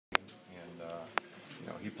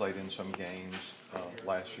he played in some games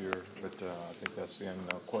last year, but I think that's the end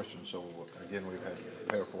question. So again, we've had to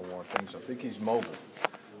prepare for more things. I think he's mobile.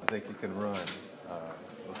 I think he can run.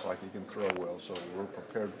 Looks like he can throw well. So we're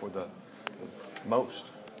prepared for the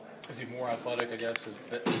most. Is he more athletic, I guess,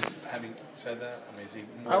 having said that? I mean, is he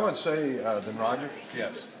more... I would say than Rogers.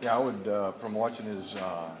 Yes. Yeah, I would, from watching his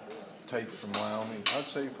tape from Wyoming, I'd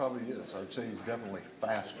say he probably is. I'd say he's definitely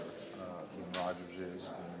faster than Rogers is,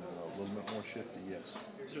 and a little bit more shifty, yes.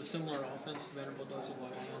 Is it a similar offense Vanderbilt does with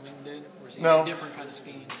what Wyoming did? Or is he No. a different kind of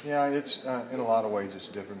scheme? Yeah, it's in a lot of ways it's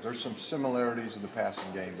different. There's some similarities in the passing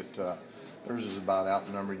game, but theirs is about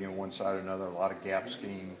outnumbering you on one side or another. A lot of gap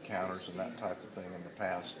scheme, counters, and that type of thing in the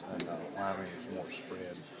past. And Wyoming is more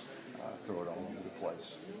spread, throw it all over the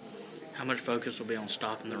place. How much focus will be on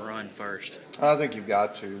stopping the run first? I think you've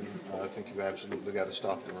got to. I think you've absolutely got to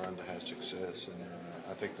stop the run to have success. And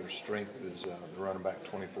I think their strength is the running back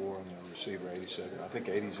 24 and the receiver 87. I think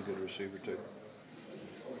 80 is a good receiver too.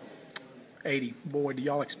 80. Boy, do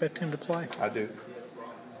y'all expect him to play? I do.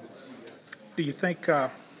 Do you think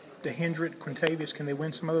DeHendrick, Quintavious, can they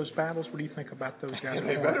win some of those battles? What do you think about those guys?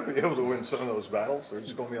 They better be able to win some of those battles.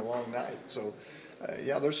 There's going to be a long night. So,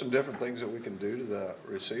 yeah, there's some different things that we can do to the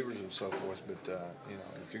receivers and so forth. But,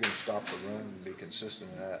 if you're going to stop the run and be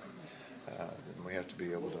consistent in that, then we have to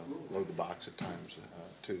be able to load the box at times,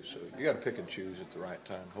 too. So you got to pick and choose at the right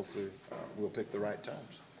time. Hopefully we'll pick the right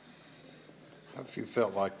times. How have you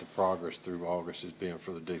felt like the progress through August has been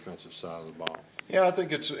for the defensive side of the ball? Yeah, I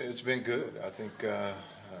think it's been good. I think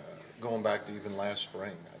going back to even last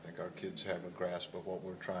spring, I think our kids have a grasp of what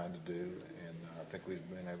we're trying to do, and I think we've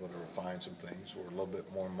been able to refine some things. We're a little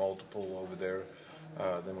bit more multiple over there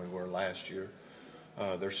than we were last year.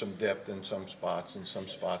 There's some depth in some spots. In some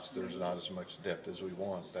spots, there's not as much depth as we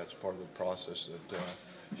want. That's part of the process that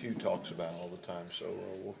Hugh talks about all the time. So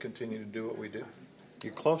we'll continue to do what we do.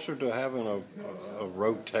 You're closer to having a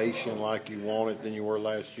rotation like you wanted than you were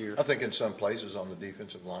last year? I think in some places on the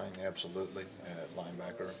defensive line, absolutely.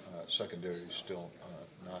 Linebacker, secondary is still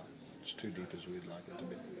not as too deep as we'd like it to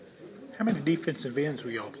be. How many defensive ends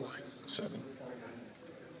will y'all play? 7.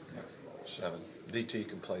 Yeah, 7. DT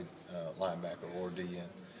can play linebacker or DN.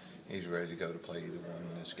 He's ready to go to play either one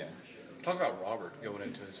in this game. Talk about Robert going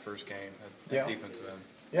into his first game at defensive end.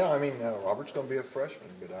 Yeah, I mean, Robert's going to be a freshman,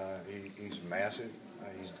 but he's massive.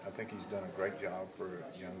 I think he's done a great job for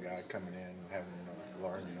a young guy coming in and having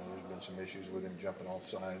learned. There's been some issues with him jumping off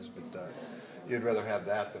sides, but you'd rather have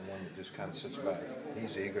that than one that just kind of sits back.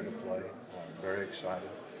 He's eager to play, very excited.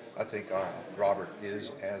 I think Robert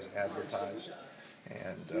is as advertised,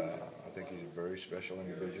 and I think he's a very special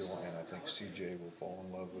individual, and I think CJ will fall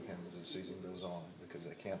in love with him as the season goes on because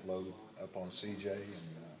they can't load up on CJ, and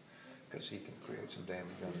because he can create some damage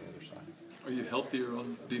on the other side. Are you healthier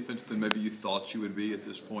on defense than maybe you thought you would be at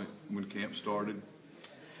this point when camp started?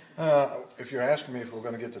 If you're asking me if we're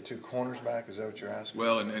going to get the 2 corners back, is that what you're asking?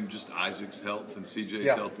 Well, and just Isaac's health and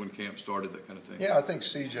CJ's health when camp started, that kind of thing. Yeah, I think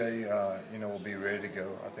CJ, will be ready to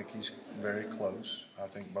go. I think he's very close. I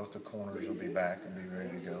think both the corners will be back and be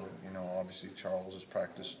ready to go. Obviously Charles has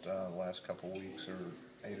practiced the last couple of weeks or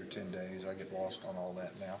 8 or 10 days. I get lost on all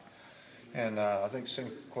that now. And I think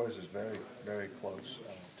Sinquez is very, very close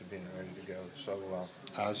to being ready to go. So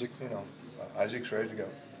Isaac, Isaac's ready to go.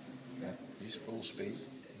 Yeah, he's full speed,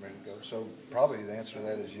 ready to go. So probably the answer to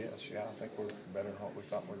that is yes. Yeah, I think we're better than what we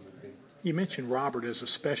thought we would be. You mentioned Robert as a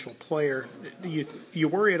special player. Do you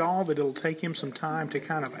worry at all that it'll take him some time to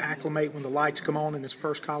kind of acclimate when the lights come on in his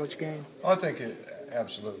first college game? I think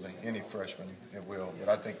absolutely. Any freshman, it will. But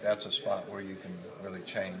I think that's a spot where you can really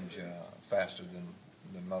change faster than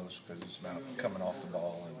most, because it's about coming off the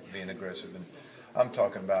ball and being aggressive. And I'm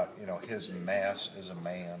talking about, his mass as a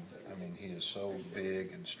man. I mean, he is so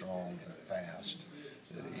big and strong and fast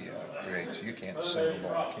that he creates. You can't single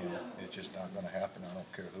block him. It's just not going to happen. I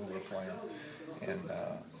don't care who we're playing. And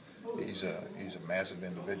he's a massive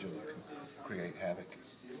individual that can create havoc.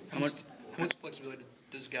 How much flexibility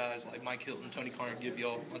does guys like Mike Hilton, Tony Carter give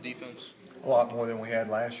y'all on defense? A lot more than we had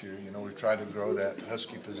last year. We've tried to grow that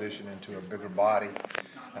Husky position into a bigger body.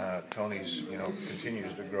 Tony's,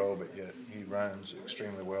 continues to grow, but yet he runs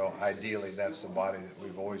extremely well. Ideally, that's the body that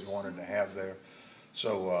we've always wanted to have there.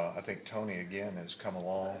 So I think Tony, again, has come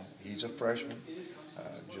along. He's a freshman,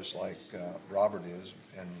 just like Robert is,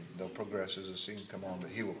 and they'll progress as the season come on, but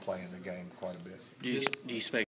he will play in the game quite a bit. Do you expect